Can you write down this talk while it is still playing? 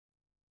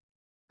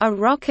A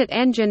rocket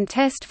engine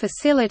test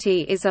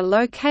facility is a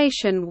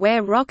location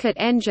where rocket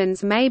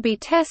engines may be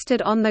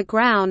tested on the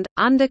ground,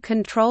 under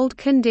controlled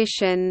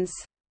conditions.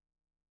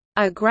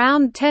 A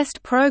ground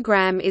test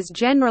program is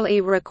generally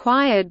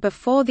required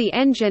before the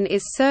engine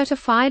is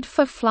certified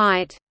for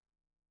flight.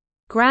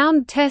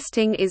 Ground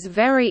testing is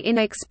very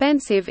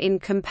inexpensive in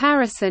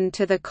comparison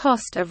to the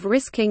cost of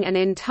risking an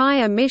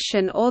entire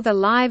mission or the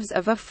lives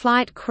of a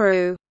flight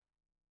crew.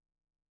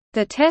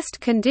 The test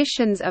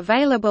conditions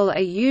available are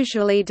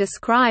usually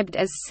described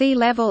as sea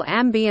level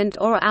ambient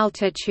or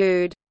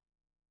altitude.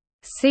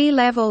 Sea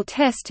level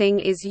testing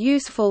is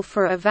useful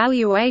for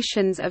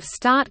evaluations of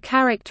start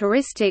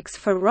characteristics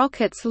for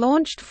rockets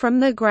launched from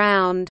the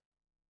ground.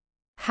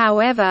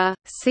 However,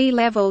 sea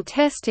level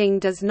testing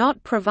does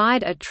not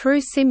provide a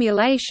true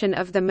simulation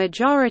of the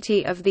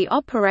majority of the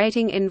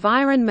operating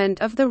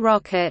environment of the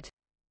rocket.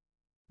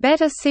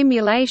 Better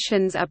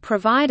simulations are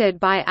provided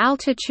by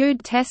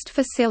altitude test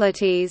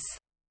facilities.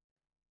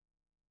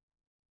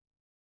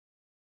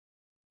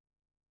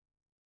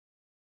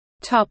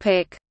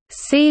 Topic: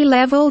 Sea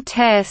level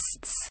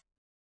tests.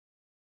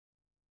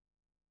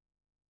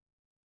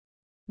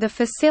 The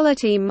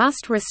facility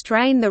must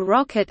restrain the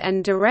rocket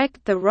and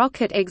direct the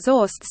rocket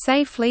exhaust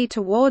safely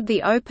toward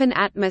the open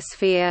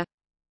atmosphere.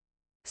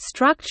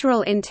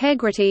 Structural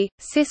integrity,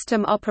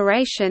 system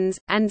operations,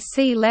 and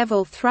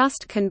sea-level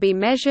thrust can be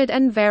measured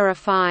and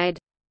verified.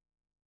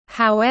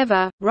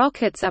 However,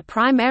 rockets are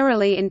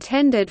primarily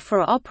intended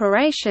for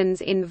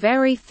operations in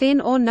very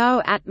thin or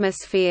no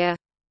atmosphere.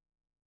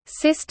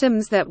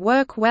 Systems that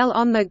work well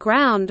on the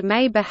ground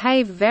may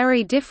behave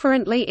very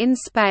differently in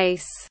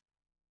space.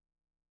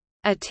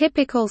 A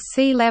typical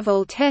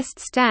sea-level test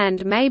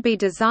stand may be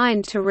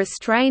designed to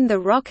restrain the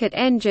rocket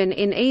engine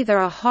in either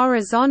a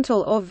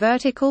horizontal or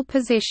vertical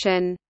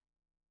position.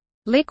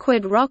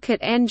 Liquid rocket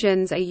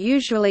engines are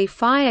usually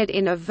fired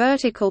in a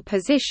vertical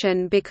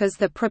position because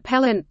the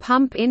propellant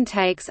pump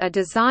intakes are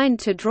designed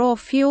to draw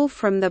fuel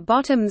from the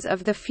bottoms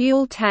of the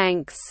fuel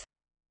tanks.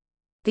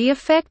 The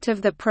effect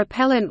of the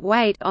propellant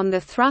weight on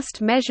the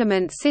thrust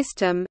measurement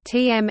system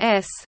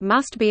 (TMS)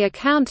 must be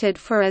accounted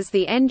for as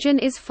the engine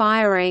is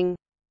firing.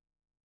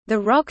 The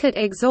rocket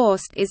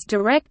exhaust is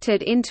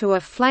directed into a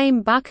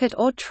flame bucket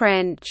or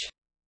trench.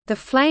 The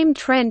flame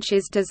trench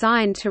is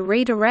designed to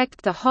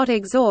redirect the hot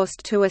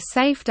exhaust to a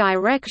safe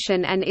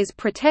direction and is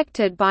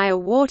protected by a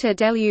water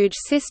deluge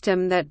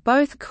system that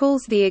both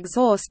cools the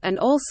exhaust and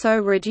also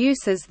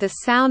reduces the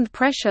sound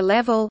pressure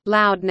level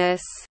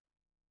loudness.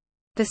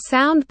 The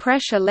sound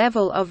pressure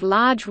level of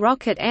large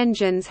rocket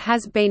engines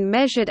has been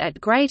measured at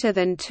greater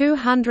than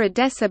 200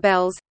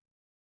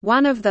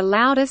 decibels—one of the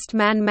loudest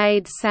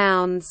man-made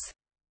sounds.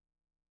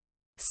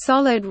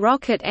 Solid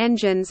rocket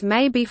engines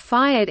may be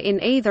fired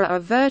in either a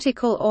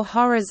vertical or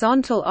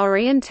horizontal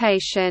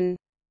orientation.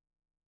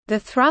 The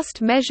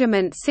thrust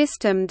measurement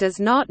system does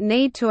not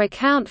need to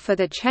account for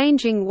the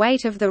changing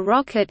weight of the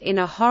rocket in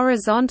a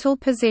horizontal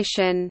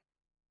position.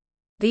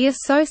 The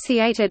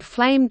associated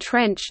flame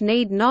trench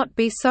need not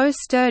be so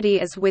sturdy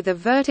as with a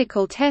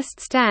vertical test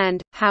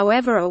stand,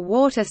 however a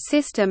water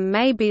system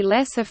may be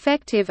less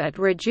effective at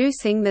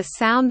reducing the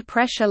sound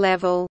pressure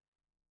level.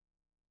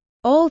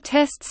 All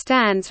test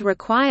stands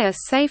require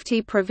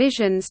safety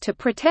provisions to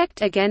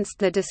protect against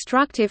the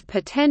destructive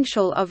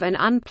potential of an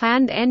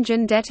unplanned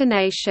engine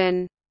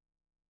detonation.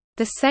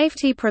 The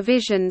safety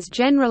provisions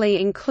generally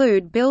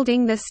include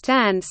building the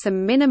stand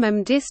some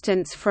minimum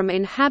distance from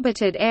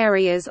inhabited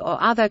areas or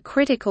other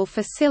critical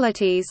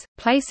facilities,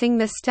 placing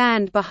the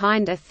stand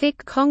behind a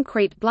thick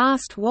concrete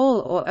blast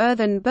wall or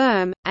earthen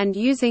berm, and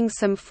using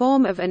some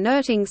form of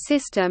inerting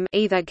system,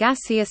 either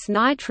gaseous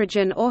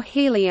nitrogen or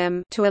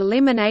helium, to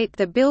eliminate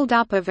the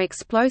buildup of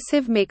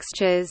explosive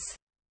mixtures.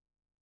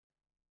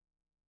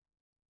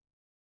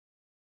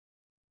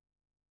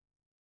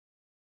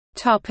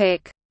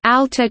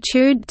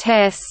 Altitude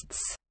tests.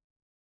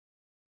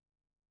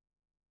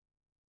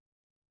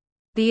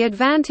 The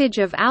advantage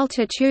of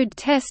altitude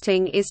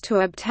testing is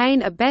to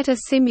obtain a better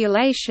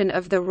simulation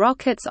of the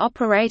rocket's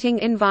operating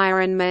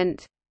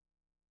environment.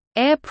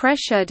 Air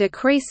pressure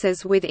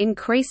decreases with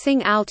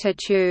increasing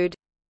altitude.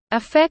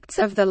 Effects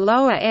of the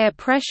lower air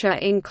pressure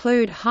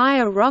include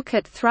higher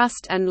rocket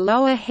thrust and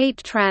lower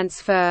heat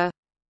transfer.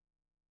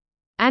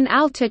 An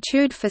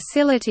altitude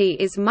facility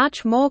is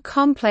much more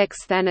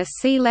complex than a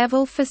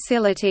sea-level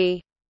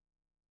facility.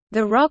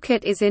 The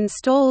rocket is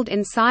installed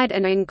inside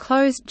an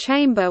enclosed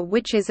chamber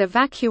which is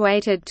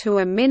evacuated to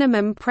a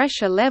minimum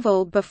pressure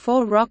level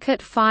before rocket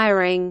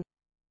firing.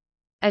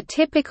 A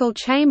typical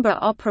chamber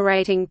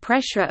operating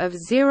pressure of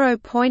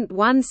 0.16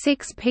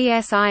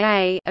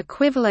 psia,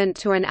 equivalent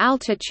to an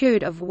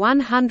altitude of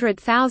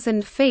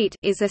 100,000 feet,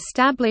 is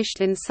established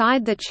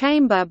inside the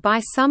chamber by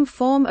some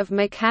form of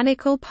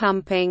mechanical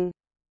pumping.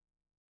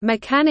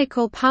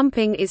 Mechanical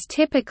pumping is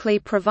typically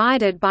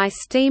provided by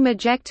steam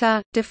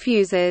ejector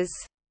diffusers.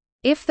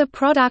 If the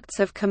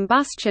products of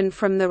combustion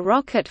from the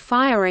rocket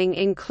firing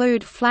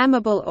include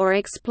flammable or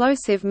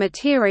explosive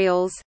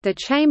materials, the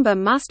chamber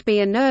must be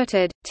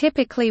inerted,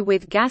 typically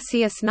with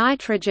gaseous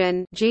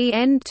nitrogen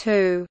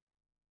 (GN2).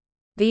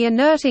 The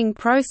inerting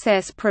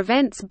process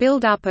prevents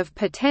buildup of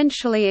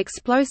potentially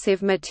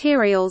explosive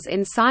materials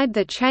inside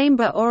the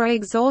chamber or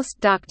exhaust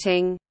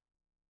ducting.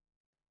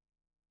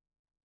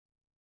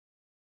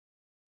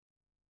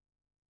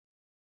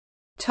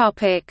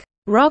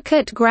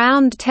 Rocket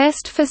ground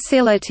test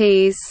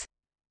facilities.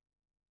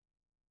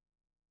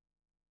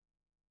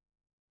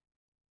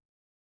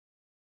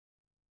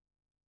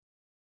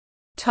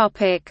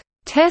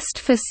 Test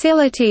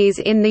facilities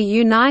in the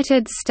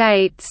United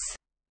States.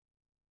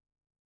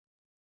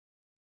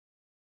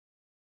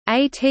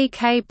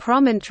 ATK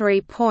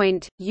Promontory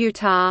Point,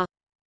 Utah.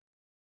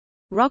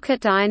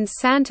 Rocketdyne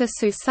Santa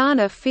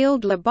Susana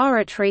Field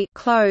Laboratory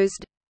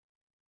closed.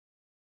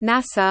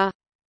 NASA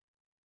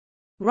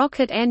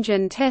Rocket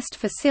Engine Test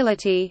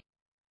Facility,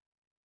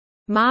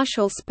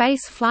 Marshall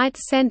Space Flight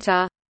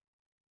Center,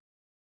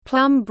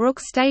 Plum Brook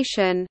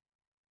Station,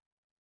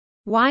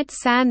 White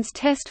Sands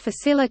Test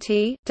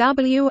Facility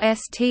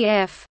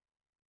WSTF,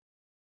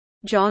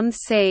 John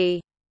C.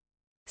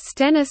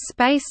 Stennis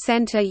Space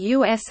Center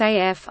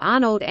USAF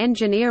Arnold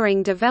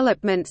Engineering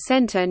Development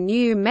Center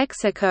New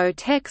Mexico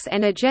Tex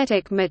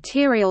Energetic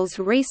Materials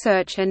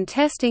Research and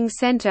Testing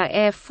Center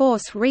Air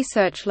Force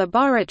Research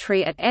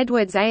Laboratory at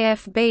Edwards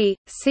AFB,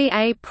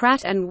 C.A.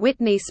 Pratt &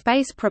 Whitney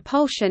Space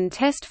Propulsion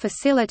Test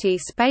Facility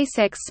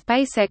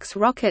SpaceX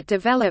Rocket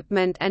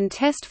Development and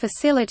Test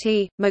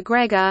Facility,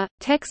 McGregor,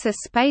 Texas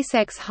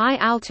SpaceX High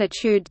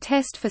Altitude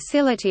Test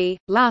Facility,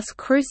 Las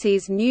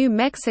Cruces New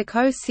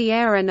Mexico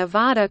Sierra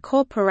Nevada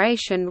Corporation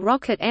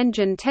Rocket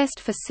Engine Test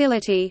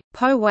Facility,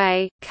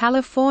 Poway,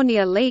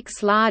 California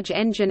Leaks Large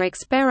Engine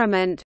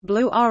Experiment,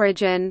 Blue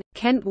Origin,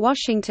 Kent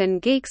Washington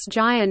Geeks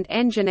Giant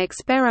Engine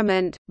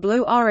Experiment,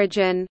 Blue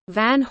Origin,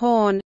 Van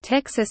Horn,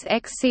 Texas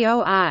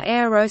XCOR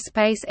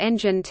Aerospace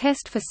Engine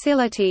Test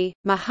Facility,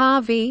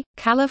 Mojave,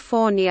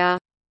 California.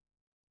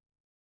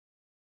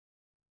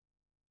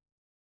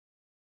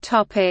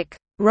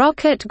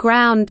 Rocket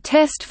ground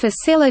test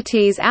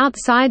facilities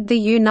outside the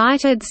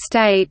United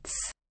States.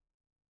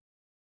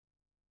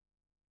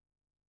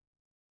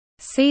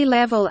 Sea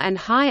level and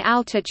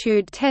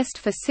high-altitude test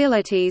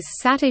facilities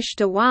Satish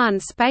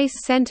Dhawan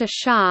Space Centre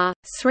Shah,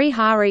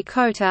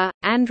 Sriharikota,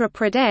 Andhra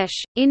Pradesh,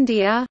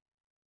 India.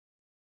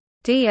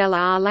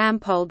 DLR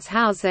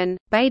Lampoldshausen,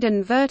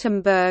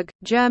 Baden-Württemberg,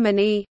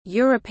 Germany,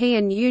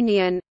 European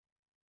Union.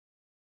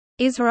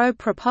 ISRO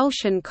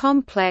Propulsion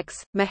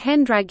Complex,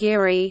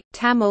 Mahendragiri,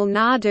 Tamil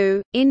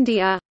Nadu,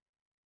 India.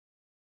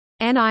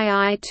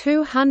 NII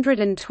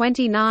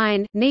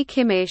 229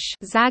 Nikimish,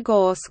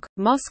 Zagorsk,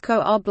 Moscow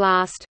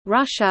Oblast,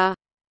 Russia.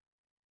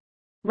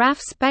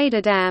 RAF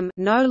Spadadam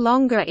no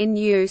longer in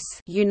use,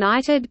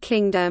 United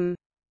Kingdom.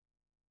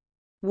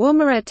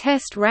 Woomera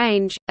Test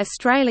Range,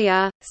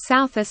 Australia,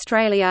 South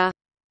Australia.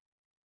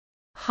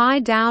 High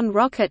Down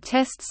Rocket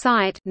Test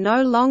Site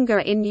no longer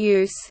in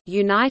use,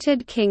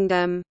 United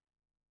Kingdom.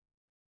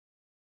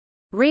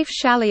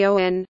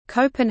 Refshaleøen,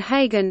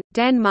 Copenhagen,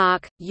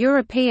 Denmark,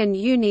 European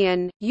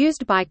Union,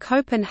 used by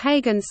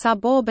Copenhagen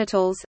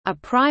Suborbitals, a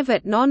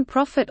private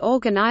non-profit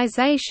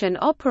organization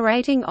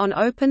operating on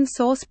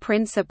open-source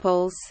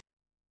principles.